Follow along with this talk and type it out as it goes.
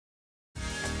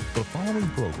The following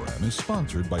program is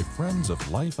sponsored by Friends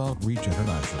of Life Outreach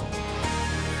International.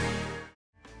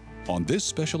 On this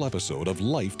special episode of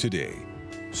Life Today.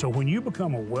 So when you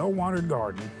become a well-watered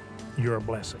garden, you're a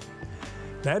blessing.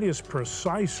 That is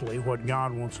precisely what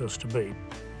God wants us to be.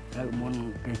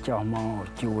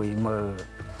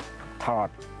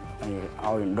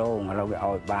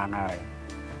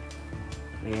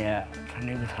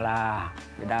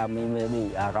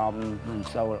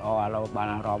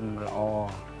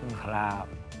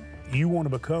 You want to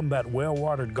become that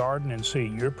well-watered garden and see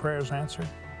your prayers answered?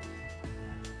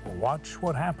 Well, watch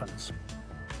what happens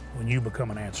when you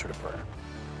become an answer to prayer.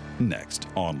 Next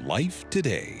on Life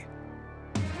Today.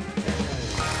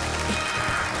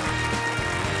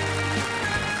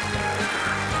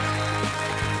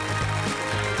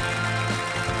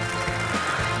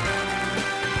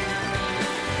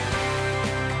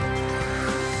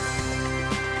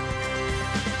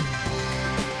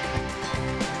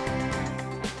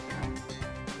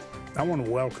 I want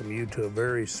to welcome you to a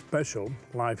very special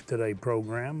Life Today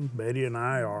program. Betty and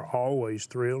I are always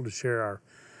thrilled to share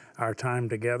our time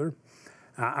together.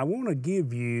 I want to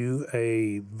give you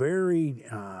a very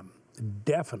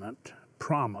definite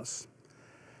promise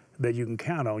that you can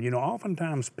count on. You know,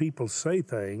 oftentimes people say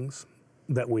things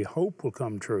that we hope will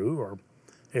come true, or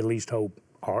at least hope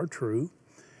are true,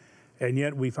 and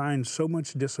yet we find so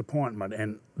much disappointment.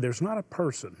 And there's not a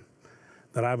person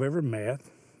that I've ever met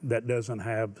that doesn't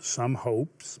have some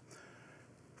hopes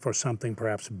for something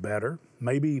perhaps better,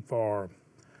 maybe for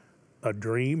a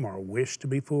dream or a wish to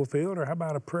be fulfilled, or how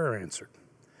about a prayer answered?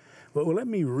 Well, let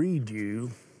me read you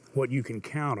what you can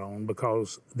count on,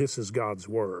 because this is God's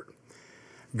Word.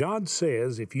 God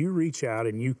says if you reach out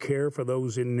and you care for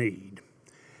those in need,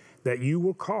 that you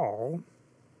will call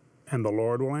and the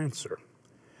Lord will answer.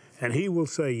 And He will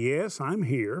say, yes, I'm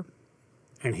here,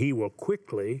 and He will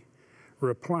quickly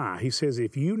reply. He says,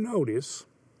 if you notice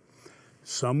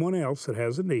someone else that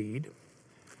has a need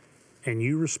and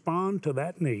you respond to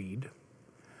that need,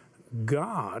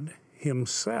 God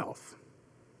Himself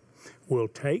will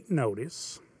take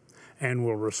notice and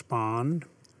will respond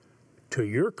to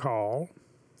your call,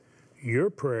 your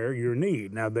prayer, your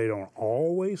need. Now, they don't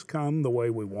always come the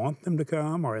way we want them to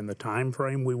come or in the time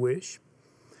frame we wish,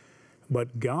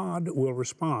 but God will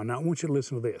respond. Now, I want you to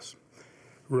listen to this.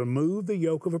 Remove the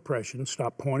yoke of oppression.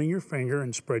 Stop pointing your finger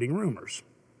and spreading rumors.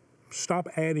 Stop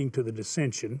adding to the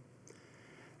dissension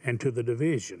and to the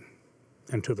division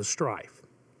and to the strife.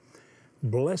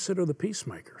 Blessed are the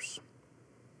peacemakers.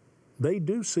 They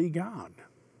do see God.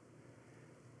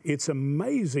 It's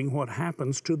amazing what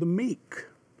happens to the meek.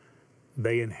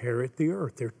 They inherit the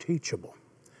earth. They're teachable.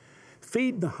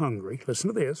 Feed the hungry.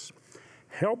 Listen to this.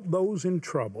 Help those in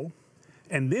trouble.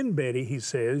 And then, Betty, he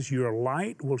says, your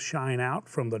light will shine out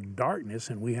from the darkness,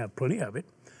 and we have plenty of it,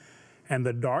 and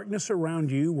the darkness around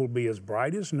you will be as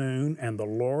bright as noon, and the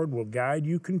Lord will guide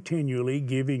you continually,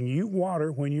 giving you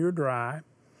water when you're dry,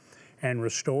 and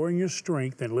restoring your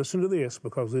strength. And listen to this,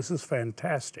 because this is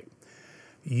fantastic.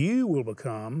 You will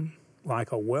become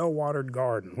like a well-watered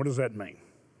garden. What does that mean?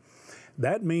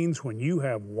 That means when you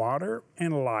have water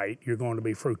and light, you're going to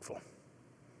be fruitful.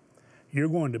 You're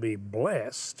going to be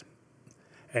blessed,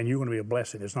 and you're going to be a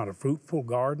blessing. There's not a fruitful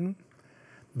garden.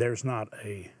 There's not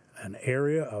an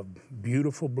area of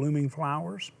beautiful blooming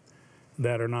flowers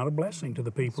that are not a blessing to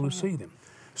the people who see them.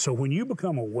 So when you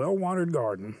become a well-watered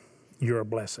garden, you're a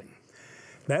blessing.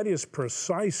 That is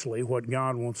precisely what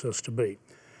God wants us to be.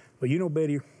 But you know,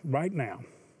 Betty, right now,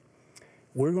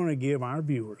 we're going to give our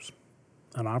viewers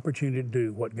an opportunity to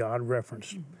do what God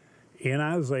referenced in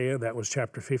Isaiah, that was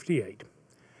chapter 58,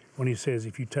 when He says,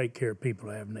 if you take care of people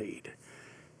who have need.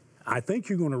 I think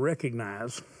you're going to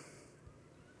recognize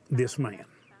this man.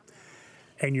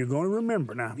 And you're going to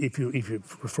remember. Now, if you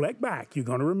reflect back, you're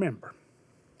going to remember.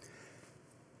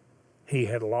 He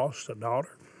had lost a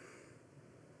daughter.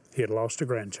 He had lost a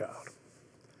grandchild.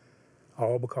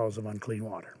 All because of unclean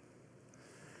water.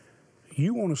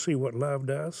 You want to see what love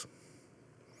does?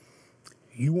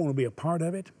 You want to be a part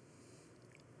of it?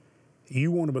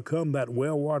 You want to become that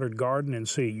well-watered garden and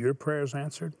see your prayers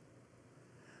answered?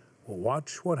 Well,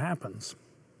 watch what happens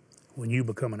when you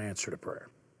become an answer to prayer.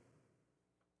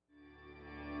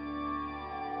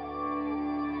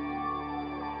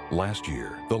 Last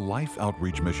year, the Life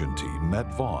Outreach Mission team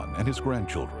met Vaughn and his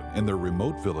grandchildren in their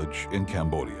remote village in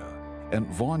Cambodia. And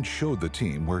Vaughn showed the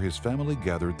team where his family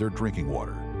gathered their drinking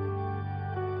water.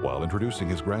 While introducing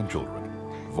his grandchildren,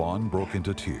 Vaughn broke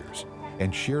into tears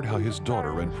and shared how his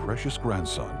daughter and precious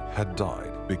grandson had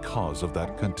died because of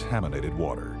that contaminated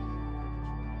water.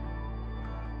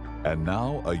 And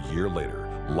now, a year later,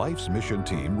 Life's mission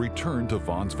team returned to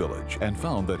Vaughn's village and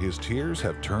found that his tears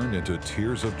have turned into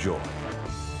tears of joy.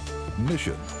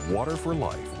 Mission Water for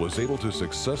Life was able to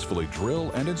successfully drill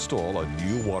and install a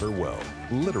new water well,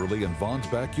 literally in Vaughn's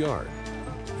backyard.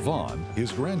 Vaughn,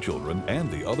 his grandchildren, and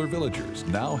the other villagers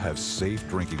now have safe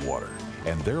drinking water,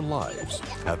 and their lives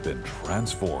have been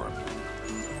transformed.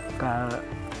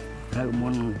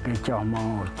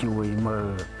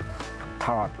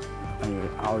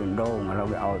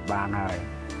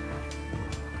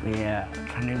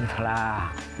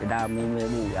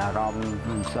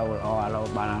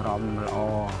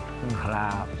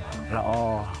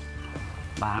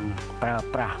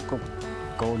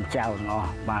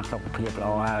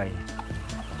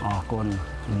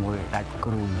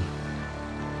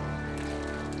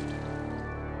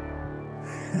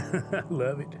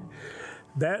 Love it.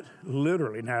 That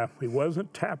literally, now, it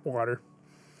wasn't tap water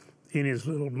in his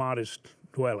little modest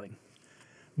dwelling,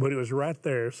 but it was right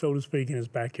there, so to speak, in his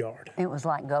backyard. It was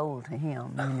like gold to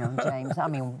him, you know, James. I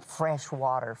mean, fresh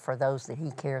water for those that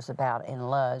he cares about and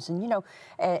loves. And, you know,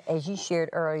 as you shared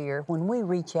earlier, when we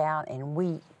reach out and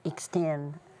we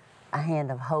extend a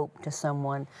hand of hope to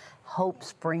someone, hope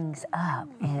springs up,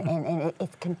 and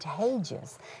it's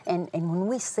contagious. And when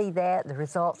we see that, the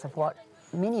results of what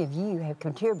many of you have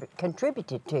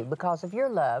contributed to because of your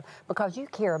love, because you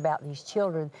care about these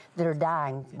children that are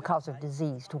dying because of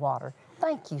diseased water.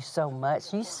 Thank you so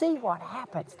much. You see what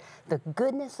happens. The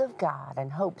goodness of God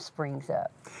and hope springs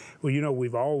up. Well, you know,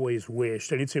 we've always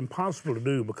wished, and it's impossible to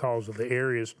do because of the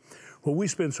areas where we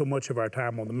spend so much of our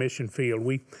time on the mission field.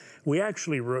 We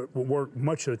actually work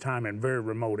much of the time in very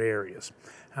remote areas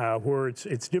where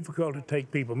it's difficult to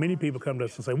take people. Many people come to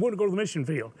us and say, "We want to go to the mission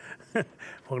field."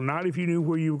 Well, not if you knew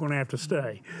where you were going to have to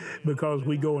stay, because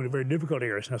we go into very difficult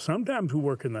areas. Now, sometimes we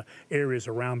work in the areas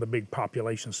around the big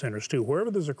population centers too. Wherever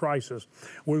there's a crisis,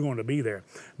 we're going to be there.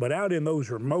 But out in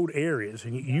those remote areas,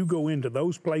 and you go into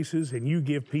those places and you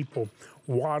give people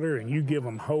water and you give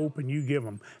them hope and you give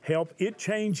them help, it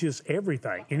changes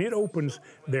everything. And it opens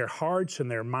their hearts and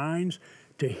their minds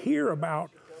to hear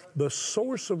about the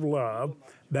source of love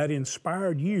that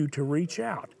inspired you to reach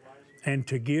out and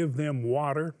to give them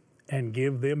water and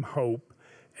give them hope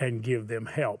and give them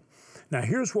help. Now,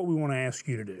 here's what we want to ask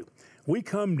you to do. We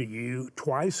come to you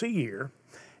twice a year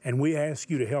and we ask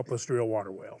you to help us drill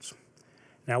water wells.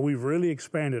 Now, we've really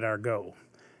expanded our goal.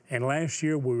 And last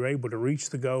year we were able to reach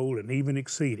the goal and even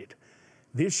exceed it.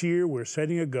 This year we're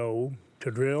setting a goal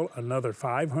to drill another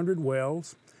 500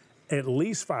 wells, at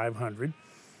least 500.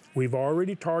 We've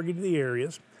already targeted the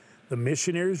areas. The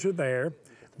missionaries are there.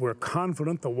 We're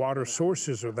confident the water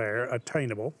sources are there,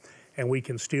 attainable, and we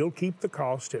can still keep the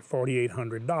cost at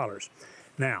 $4,800.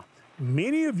 Now,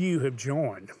 many of you have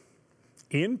joined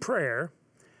in prayer,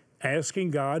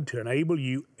 asking God to enable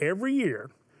you every year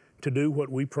to do what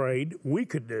we prayed we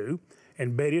could do.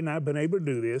 And Betty and I have been able to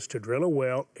do this, to drill a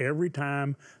well every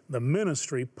time the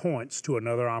ministry points to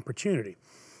another opportunity.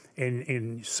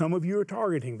 And some of you are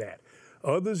targeting that.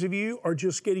 Others of you are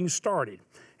just getting started,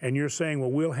 and you're saying,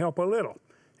 well, we'll help a little.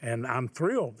 And I'm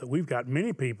thrilled that we've got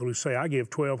many people who say, I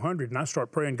give $1,200, and I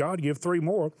start praying, God, give 3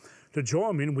 more to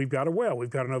join me, and we've got a well.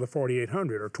 We've got another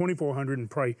 $4,800 or $2,400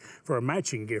 and pray for a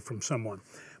matching gift from someone.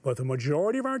 But the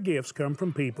majority of our gifts come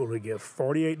from people who give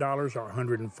 $48 or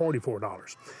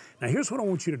 $144. Now, here's what I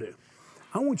want you to do.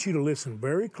 I want you to listen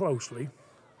very closely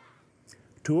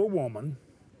to a woman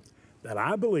that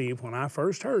I believe when I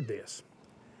first heard this,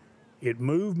 it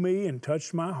moved me and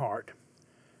touched my heart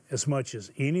as much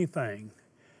as anything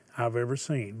I've ever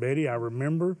seen. Betty, I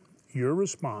remember your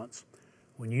response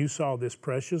when you saw this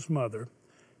precious mother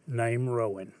named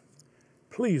Rowan.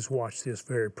 Please watch this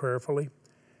very prayerfully,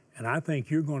 and I think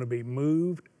you're going to be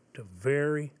moved to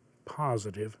very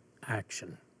positive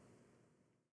action.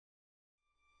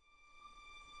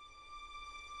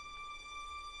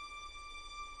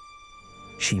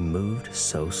 She moved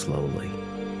so slowly.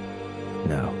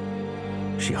 No,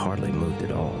 she hardly moved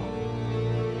at all.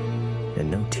 And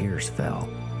no tears fell,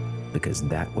 because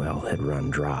that well had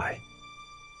run dry.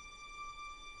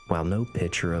 While no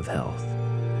picture of health,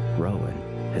 Rowan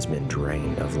has been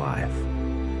drained of life,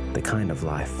 the kind of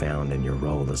life found in your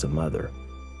role as a mother.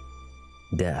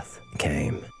 Death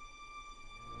came.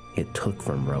 It took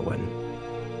from Rowan,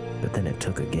 but then it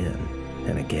took again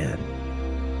and again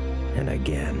and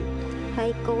again.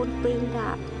 Hay côn pin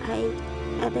đã hay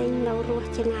ở đây nấu ruột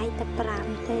chân ai tập làm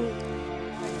thế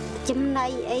chấm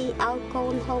này ấy ao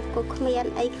côn hộp của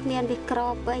khmiên bị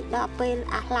crop ấy đã bên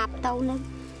lạp tàu nữa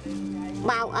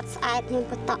bao ắt ai nhưng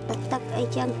bắt tọt tật ấy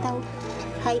chân tàu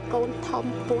hay côn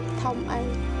thông buộc thông ấy.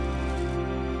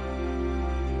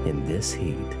 In this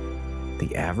heat,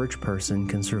 the average person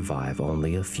can survive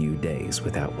only a few days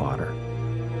without water.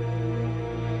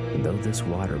 And though this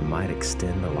water might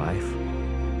extend a life,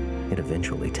 it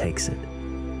eventually takes it.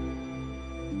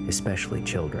 Especially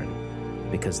children,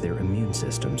 because their immune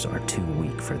systems are too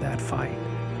weak for that fight.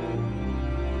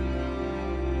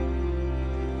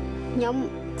 ខ្ញុំ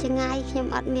ចង្អាយខ្ញុំ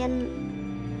អត់មាន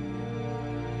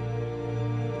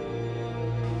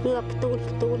វាផ្ទូ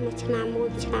នមួយឆ្នាំ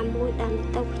មួយដល់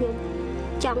ទៅខ្ញុំ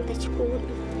ចង់តែឈួត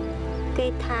គេ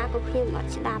ថាក៏ខ្ញុំអ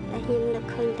ត់ស្ដាប់តែខ្ញុំនឹក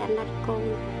ឃើញតែណាត់កូន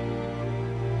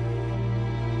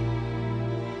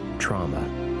Trauma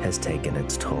has taken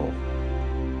its toll,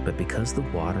 but because the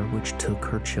water which took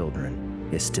her children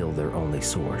is still their only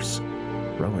source,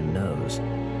 Rowan knows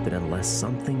that unless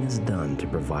something is done to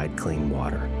provide clean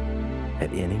water,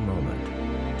 at any moment,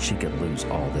 she could lose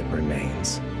all that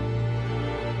remains.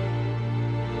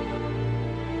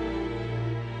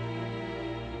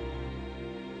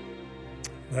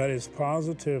 That is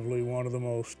positively one of the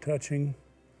most touching,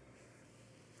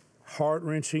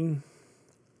 heart-wrenching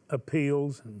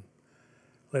appeals and,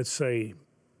 let's say,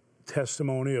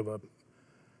 testimony of a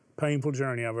painful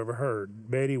journey I've ever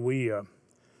heard. Betty, we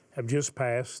have just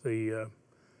passed the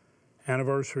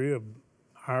anniversary of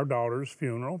our daughter's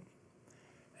funeral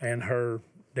and her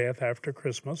death after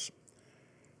Christmas.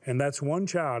 And that's one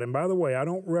child. And by the way, I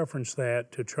don't reference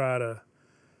that to try to,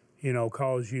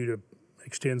 cause you to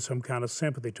extend some kind of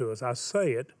sympathy to us. I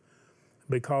say it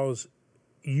because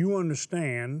you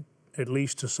understand, at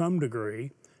least to some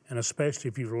degree, and especially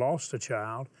if you've lost a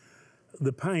child,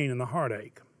 the pain and the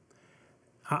heartache.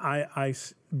 I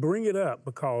bring it up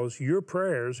because your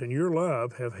prayers and your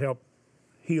love have helped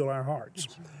heal our hearts.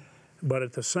 But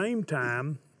at the same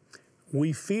time,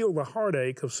 we feel the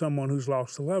heartache of someone who's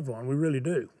lost a loved one. We really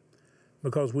do,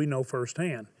 because we know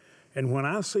firsthand. And when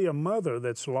I see a mother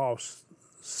that's lost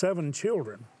 7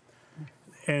 children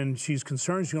and she's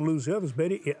concerned she's going to lose the others,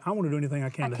 Betty, I want to do anything I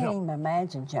can to help. I can't even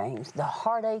imagine, James, the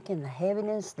heartache and the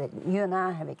heaviness that you and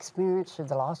I have experienced through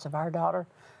the loss of our daughter.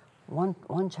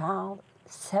 One child,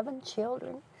 7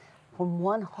 children, from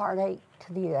one heartache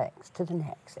to the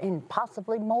next, and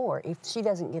possibly more if she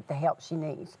doesn't get the help she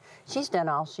needs. She's done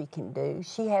all she can do.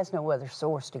 She has no other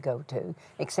source to go to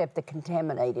except the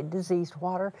contaminated, diseased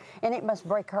water, and it must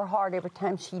break her heart every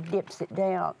time she dips it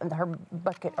down in her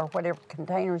bucket or whatever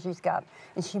container she's got,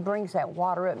 and she brings that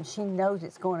water up, and she knows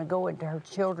it's going to go into her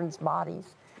children's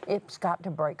bodies. It's got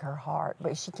to break her heart,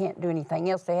 but she can't do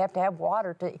anything else. They have to have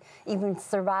water to even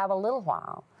survive a little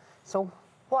while. So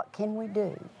what can we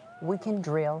do? We can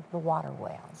drill the water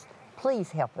wells. Please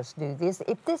help us do this.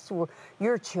 If this were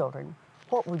your children,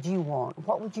 what would you want?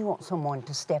 What would you want someone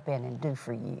to step in and do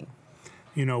for you?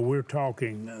 We're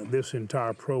talking this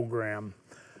entire program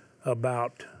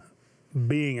about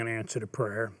being an answer to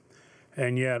prayer,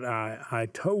 and yet I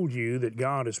told you that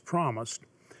God has promised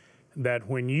that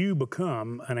when you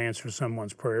become an answer to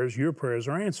someone's prayers, your prayers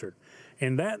are answered.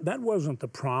 And that wasn't the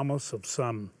promise of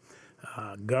some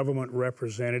government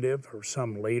representative or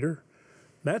some leader.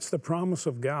 That's the promise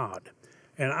of God.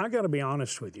 And I got to be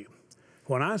honest with you.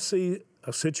 When I see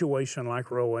a situation like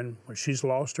Rowan, where she's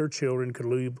lost her children, could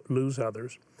lose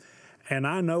others, and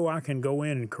I know I can go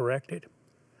in and correct it,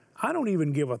 I don't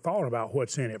even give a thought about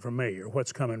what's in it for me or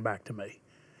what's coming back to me.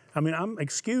 I mean,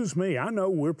 excuse me, I know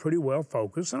we're pretty well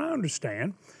focused, and I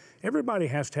understand everybody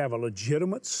has to have a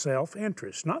legitimate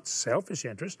self-interest, not selfish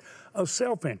interest, a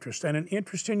self-interest and an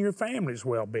interest in your family's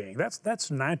well-being.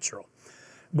 That's natural.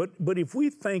 But if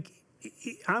we think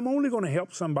I'm only going to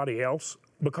help somebody else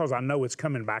because I know it's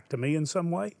coming back to me in some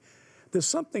way, there's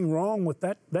something wrong with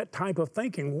that type of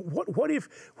thinking. What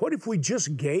if we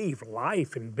just gave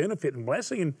life and benefit and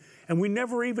blessing and we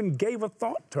never even gave a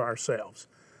thought to ourselves?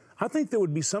 I think there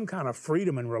would be some kind of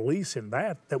freedom and release in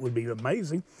that would be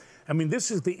amazing. I mean, this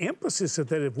is the emphasis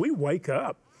that if we wake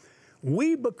up,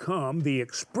 we become the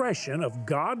expression of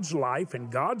God's life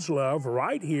and God's love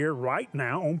right here, right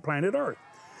now on planet Earth.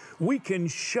 We can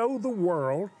show the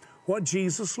world what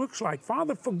Jesus looks like.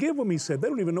 Father, forgive them, he said. They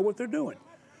don't even know what they're doing.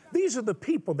 These are the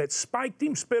people that spiked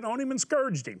him, spit on him, and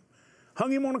scourged him,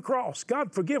 hung him on a cross.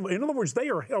 God, forgive them. In other words, they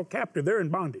are held captive. They're in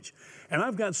bondage. And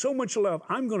I've got so much love.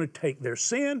 I'm going to take their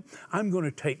sin. I'm going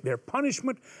to take their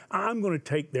punishment. I'm going to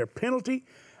take their penalty.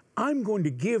 I'm going to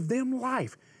give them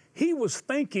life. He was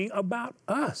thinking about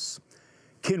us.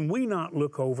 Can we not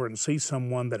look over and see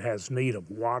someone that has need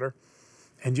of water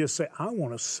and just say, I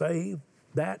want to save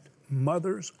that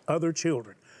mother's other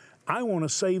children. I want to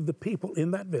save the people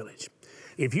in that village.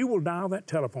 If you will dial that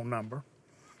telephone number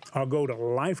or go to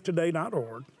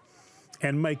lifetoday.org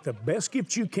and make the best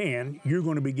gift you can. You're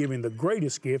going to be giving the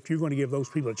greatest gift. You're going to give those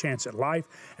people a chance at life,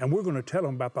 and we're going to tell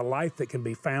them about the life that can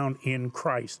be found in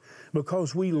Christ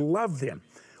because we love them.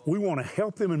 We want to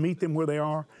help them and meet them where they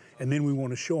are, and then we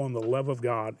want to show them the love of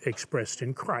God expressed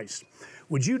in Christ.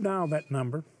 Would you dial that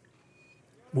number?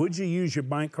 Would you use your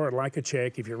bank card like a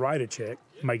check? If you write a check,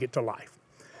 make it to life.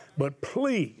 But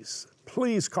please,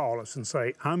 please call us and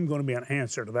say, I'm going to be an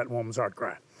answer to that woman's heart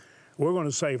cry. We're going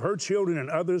to save her children and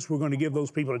others. We're going to give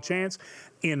those people a chance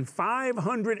in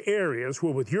 500 areas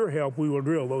where, with your help, we will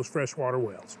drill those freshwater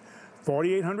wells.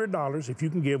 $4,800 if you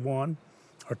can give one,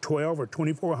 or 12 or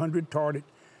 2,400 target.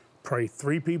 Pray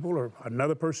 3 people or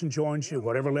another person joins you,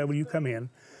 whatever level you come in.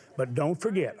 But don't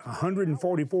forget,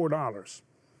 $144,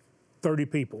 30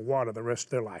 people water the rest of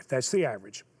their life. That's the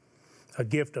average. A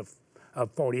gift of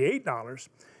 $48,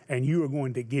 and you are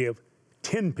going to give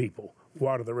 10 people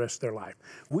water the rest of their life.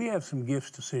 We have some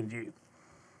gifts to send you.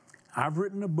 I've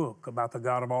written a book about the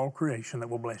God of all creation that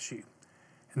will bless you.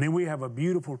 And then we have a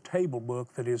beautiful table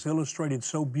book that is illustrated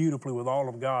so beautifully with all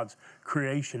of God's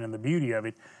creation and the beauty of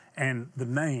it and the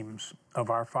names of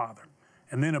our Father.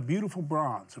 And then a beautiful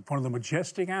bronze of one of the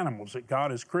majestic animals that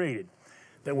God has created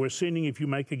that we're sending if you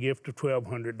make a gift of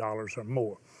 $1,200 or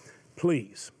more.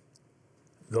 Please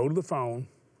go to the phone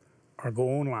or go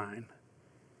online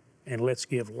and let's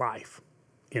give life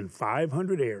in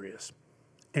 500 areas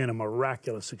and a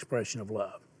miraculous expression of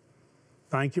love.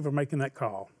 Thank you for making that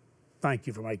call. Thank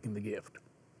you for making the gift.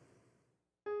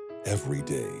 Every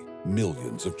day,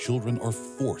 millions of children are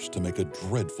forced to make a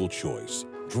dreadful choice: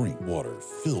 drink water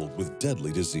filled with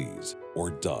deadly disease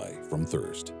or die from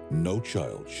thirst. No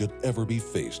child should ever be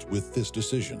faced with this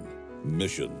decision.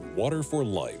 Mission Water for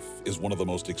Life is one of the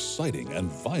most exciting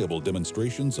and viable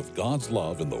demonstrations of God's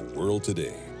love in the world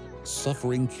today.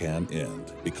 Suffering can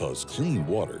end because clean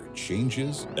water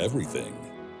changes everything.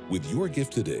 With your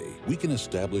gift today, we can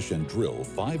establish and drill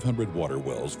 500 water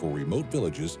wells for remote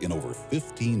villages in over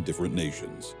 15 different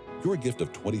nations. Your gift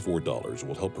of $24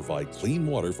 will help provide clean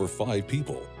water for 5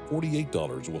 people.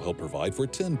 $48 will help provide for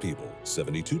 10 people.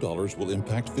 $72 will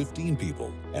impact 15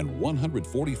 people. And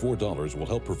 $144 will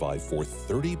help provide for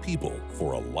 30 people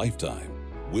for a lifetime.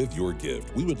 With your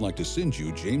gift, we would like to send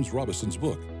you James Robison's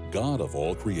book, God of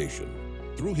All Creation.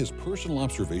 Through his personal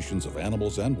observations of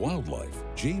animals and wildlife,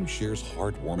 James shares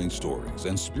heartwarming stories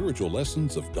and spiritual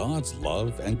lessons of God's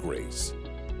love and grace.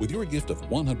 With your gift of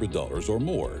 $100 or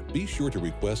more, be sure to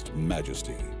request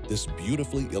Majesty. This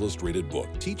beautifully illustrated book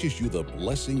teaches you the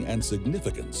blessing and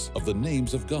significance of the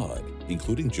names of God,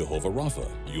 including Jehovah Rapha,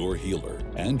 your healer,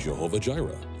 and Jehovah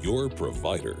Jireh, your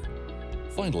provider.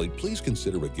 Finally, please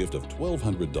consider a gift of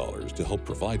 $1,200 to help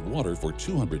provide water for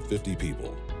 250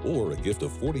 people, or a gift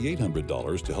of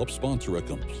 $4,800 to help sponsor a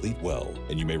complete well,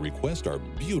 and you may request our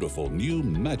beautiful new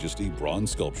Majesty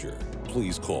bronze sculpture.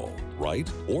 Please call,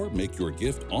 write, or make your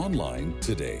gift online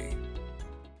today.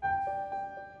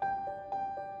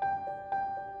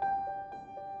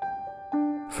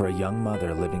 For a young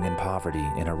mother living in poverty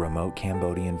in a remote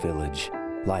Cambodian village,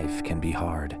 life can be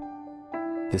hard.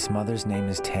 This mother's name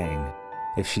is Tang.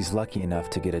 If she's lucky enough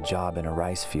to get a job in a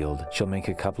rice field, she'll make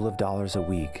a couple of dollars a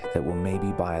week that will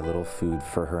maybe buy a little food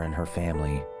for her and her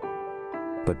family.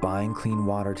 But buying clean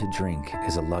water to drink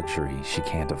is a luxury she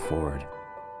can't afford.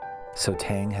 So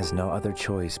Tang has no other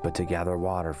choice but to gather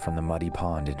water from the muddy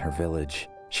pond in her village.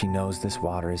 She knows this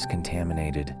water is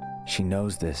contaminated. She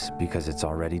knows this because it's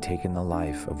already taken the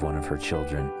life of one of her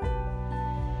children.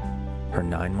 Her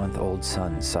 9-month-old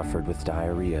son suffered with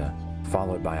diarrhea,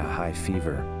 followed by a high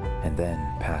fever, and then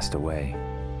passed away.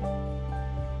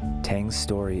 Tang's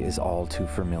story is all too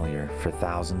familiar for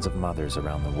thousands of mothers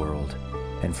around the world,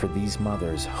 and for these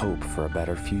mothers, hope for a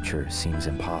better future seems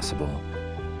impossible.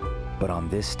 But on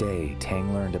this day,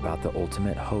 Tang learned about the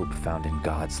ultimate hope found in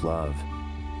God's love.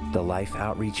 The Life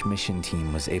Outreach Mission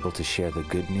Team was able to share the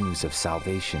good news of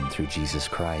salvation through Jesus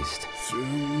Christ. Through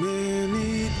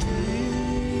many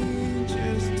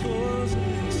dangers, toils,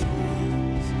 and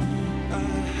storms, I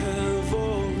have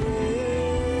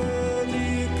already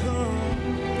come.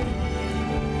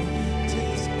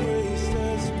 'Tis grace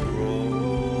that's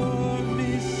brought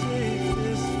me safe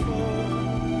this far,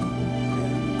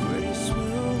 and grace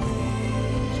will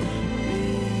lead me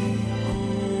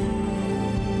home.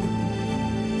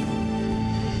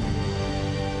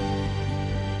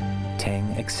 Tang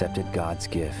accepted God's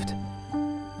gift,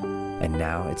 and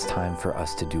now it's time for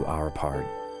us to do our part.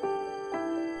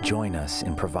 Join us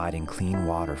in providing clean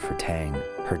water for Tang,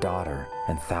 her daughter,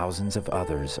 and thousands of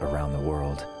others around the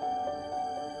world.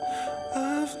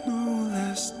 I've no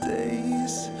less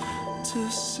days to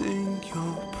sing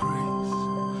your praise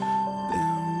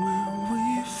than when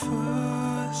we first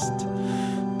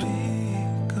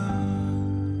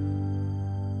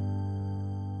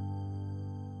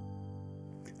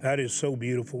That is so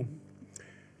beautiful.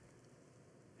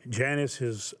 Janice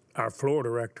is our floor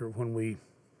director when we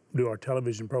do our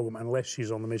television program, unless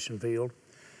she's on the mission field.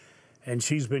 And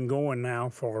she's been going now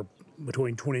for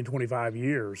between 20 and 25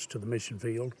 years to the mission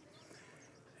field.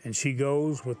 And she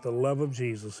goes with the love of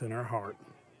Jesus in her heart.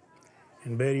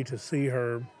 And Betty, to see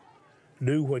her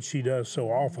do what she does so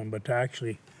often, but to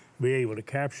actually be able to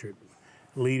capture it,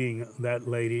 leading that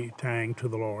lady, Tang, to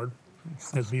the Lord,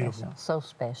 that's beautiful. So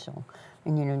special.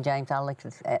 And you know, James, I looked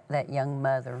at that young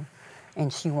mother,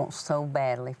 and she wants so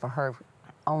badly for her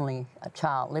only a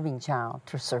child, living child,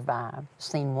 to survive.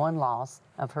 Seen one loss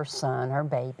of her son, her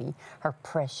baby, her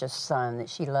precious son that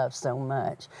she loves so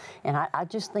much. And I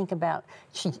just think about,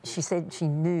 she said she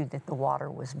knew that the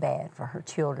water was bad for her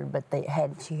children, but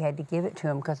she had to give it to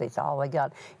them because it's all they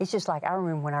got. It's just like, I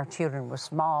remember when our children were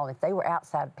small, if they were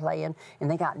outside playing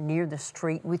and they got near the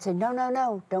street, we'd say, no, no,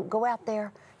 no, don't go out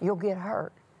there, you'll get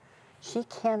hurt. She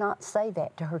cannot say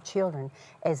that to her children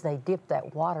as they dip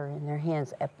that water in their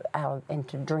hands out and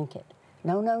to drink it.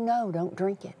 No, no, no, don't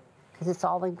drink it, because it's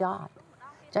all they've got.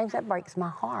 James, that breaks my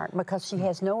heart because she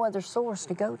has no other source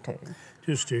to go to.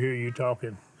 Just to hear you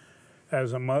talking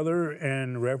as a mother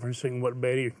and referencing what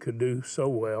Betty could do so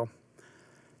well,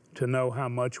 to know how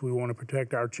much we want to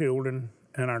protect our children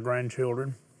and our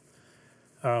grandchildren.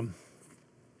 Can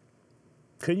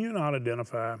you not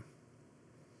identify?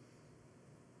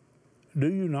 Do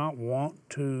you not want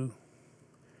to,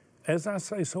 as I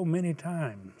say so many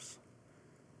times,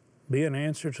 be an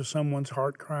answer to someone's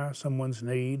heart cry, someone's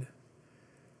need,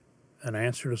 an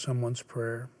answer to someone's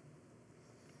prayer?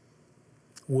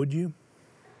 Would you?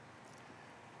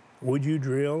 Would you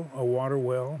drill a water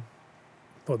well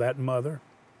for that mother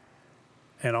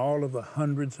and all of the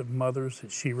hundreds of mothers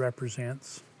that she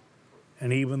represents,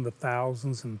 and even the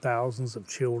thousands and thousands of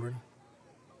children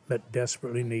that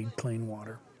desperately need clean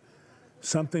water?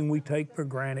 Something we take for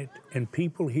granted, and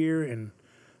people here in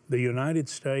the United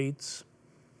States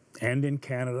and in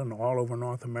Canada and all over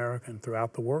North America and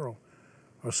throughout the world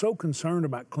are so concerned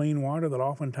about clean water that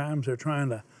oftentimes they're trying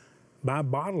to buy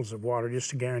bottles of water just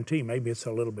to guarantee maybe it's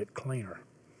a little bit cleaner.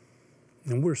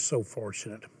 And we're so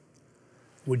fortunate.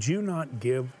 Would you not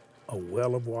give a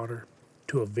well of water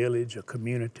to a village, a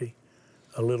community,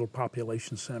 a little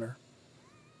population center?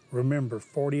 Remember,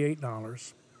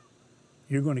 $48.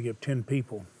 You're going to give 10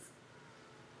 people,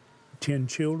 10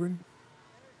 children,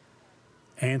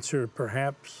 answer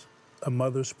perhaps a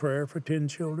mother's prayer for 10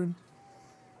 children.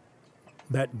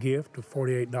 That gift of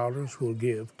 $48 will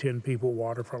give 10 people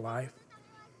water for life.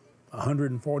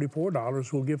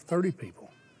 $144 will give 30 people.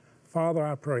 Father,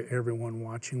 I pray everyone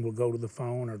watching will go to the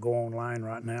phone or go online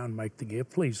right now and make the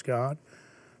gift. Please, God,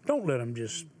 don't let them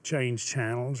just change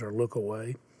channels or look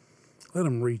away. Let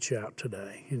them reach out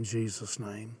today in Jesus'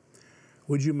 name.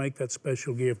 Would you make that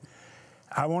special gift?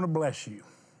 I want to bless you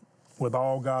with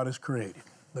all God has created,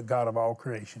 the God of all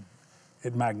creation.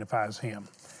 It magnifies Him.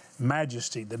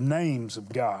 Majesty, the names of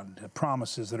God, the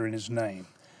promises that are in His name.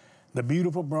 The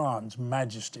beautiful bronze,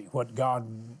 majesty, what God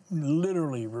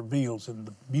literally reveals in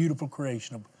the beautiful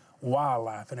creation of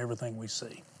wildlife and everything we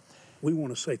see. We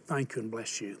want to say thank you and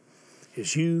bless you.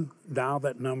 As you dial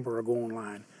that number or go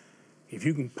online, if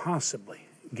you can possibly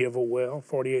give a well,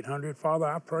 4,800. Father,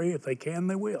 I pray if they can,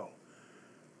 they will.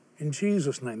 In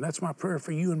Jesus' name, that's my prayer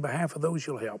for you and behalf of those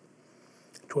you'll help.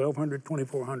 1,200,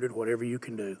 2,400, whatever you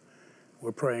can do.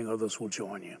 We're praying others will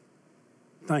join you.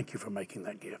 Thank you for making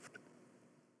that gift.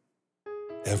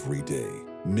 Every day,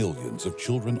 millions of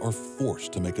children are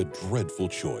forced to make a dreadful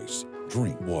choice: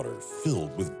 drink water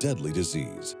filled with deadly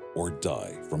disease or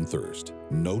die from thirst.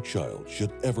 No child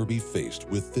should ever be faced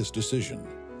with this decision.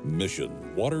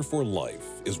 Mission Water for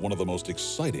Life is one of the most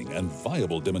exciting and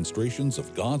viable demonstrations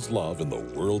of God's love in the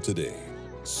world today.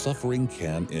 Suffering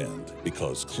can end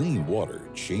because clean water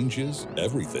changes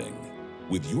everything.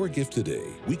 With your gift today,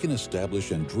 we can establish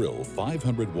and drill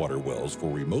 500 water wells for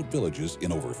remote villages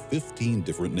in over 15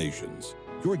 different nations.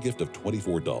 Your gift of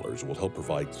 $24 will help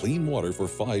provide clean water for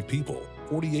 5 people.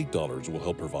 $48 will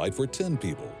help provide for 10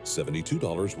 people.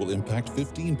 $72 will impact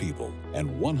 15 people. And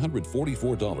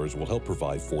 $144 will help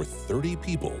provide for 30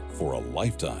 people for a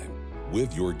lifetime.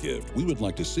 With your gift, we would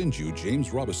like to send you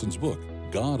James Robison's book,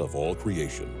 God of All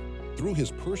Creation. Through his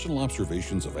personal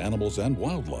observations of animals and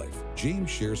wildlife,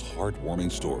 James shares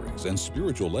heartwarming stories and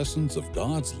spiritual lessons of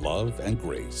God's love and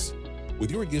grace. With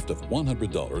your gift of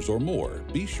 $100 or more,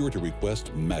 be sure to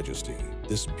request Majesty.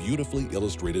 This beautifully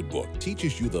illustrated book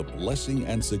teaches you the blessing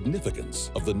and significance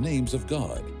of the names of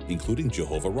God, including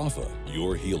Jehovah Rapha,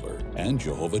 your healer, and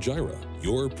Jehovah Jireh,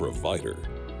 your provider.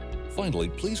 Finally,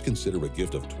 please consider a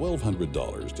gift of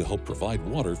 $1,200 to help provide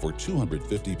water for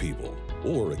 250 people.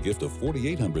 or a gift of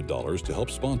 $4,800 to help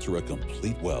sponsor a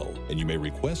complete well. And you may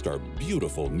request our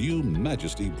beautiful new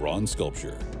Majesty bronze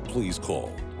sculpture. Please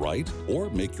call, write, or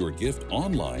make your gift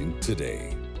online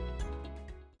today.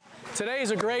 Today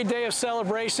is a great day of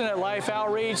celebration at Life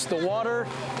Outreach. The water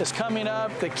is coming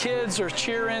up. The kids are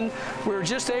cheering. We were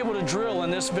just able to drill in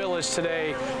this village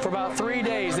today. For about 3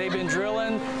 days, they've been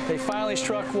drilling. They finally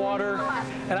struck water.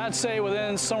 And I'd say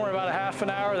within somewhere about a half an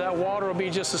hour, that water will be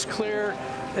just as clear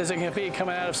as it can be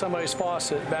coming out of somebody's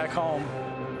faucet back home.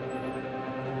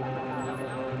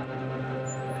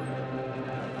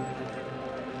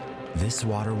 This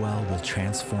water well will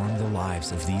transform the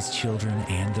lives of these children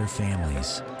and their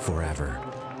families forever.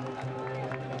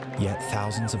 Yet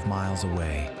thousands of miles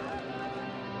away,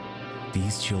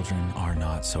 these children are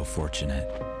not so fortunate.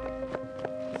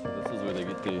 So this is where they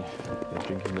get the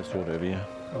drinking this water over here.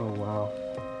 Oh, wow.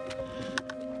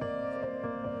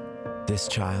 This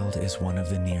child is one of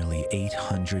the nearly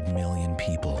 800 million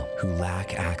people who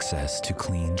lack access to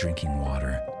clean drinking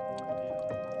water.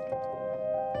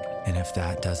 And if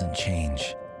that doesn't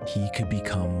change, he could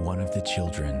become one of the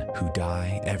children who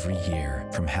die every year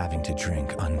from having to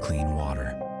drink unclean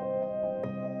water.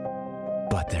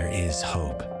 But there is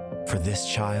hope for this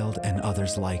child and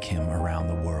others like him around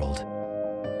the world.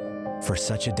 For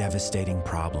such a devastating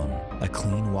problem, a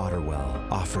clean water well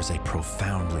offers a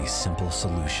profoundly simple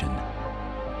solution.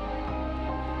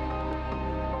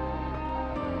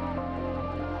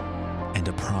 And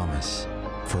a promise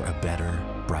for a better,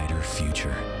 brighter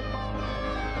future.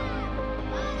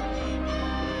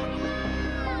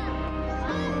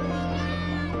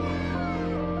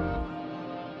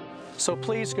 So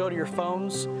please go to your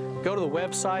phones, go to the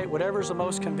website, whatever's the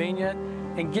most convenient,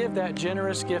 and give that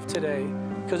generous gift today,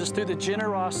 because it's through the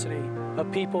generosity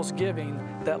of people's giving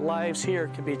that lives here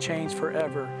can be changed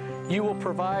forever. You will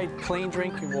provide clean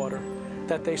drinking water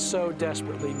that they so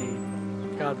desperately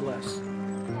need. God bless.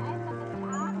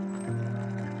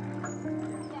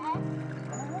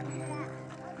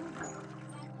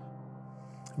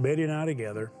 Betty and I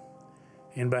together,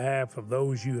 in behalf of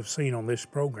those you have seen on this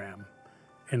program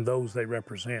and those they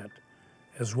represent,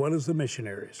 as well as the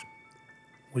missionaries,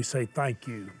 we say thank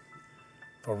you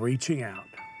for reaching out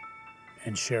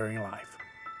and sharing life.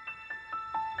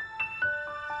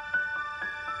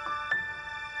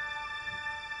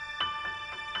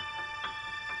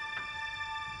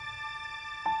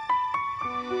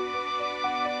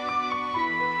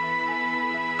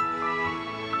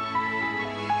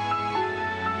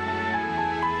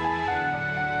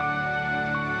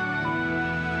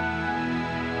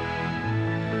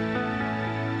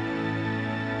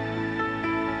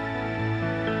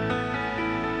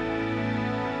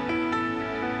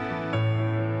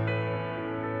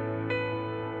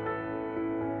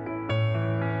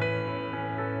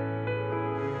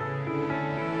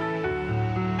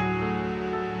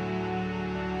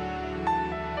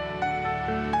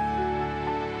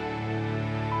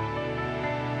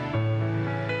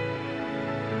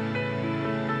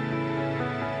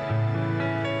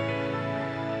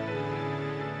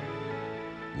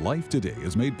 Life Today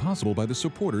is made possible by the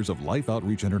supporters of Life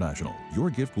Outreach International. Your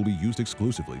gift will be used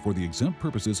exclusively for the exempt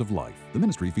purposes of life. The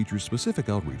ministry features specific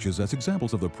outreaches as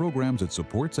examples of the programs it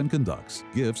supports and conducts.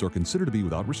 Gifts are considered to be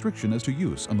without restriction as to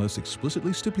use unless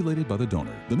explicitly stipulated by the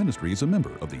donor. The ministry is a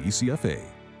member of the ECFA.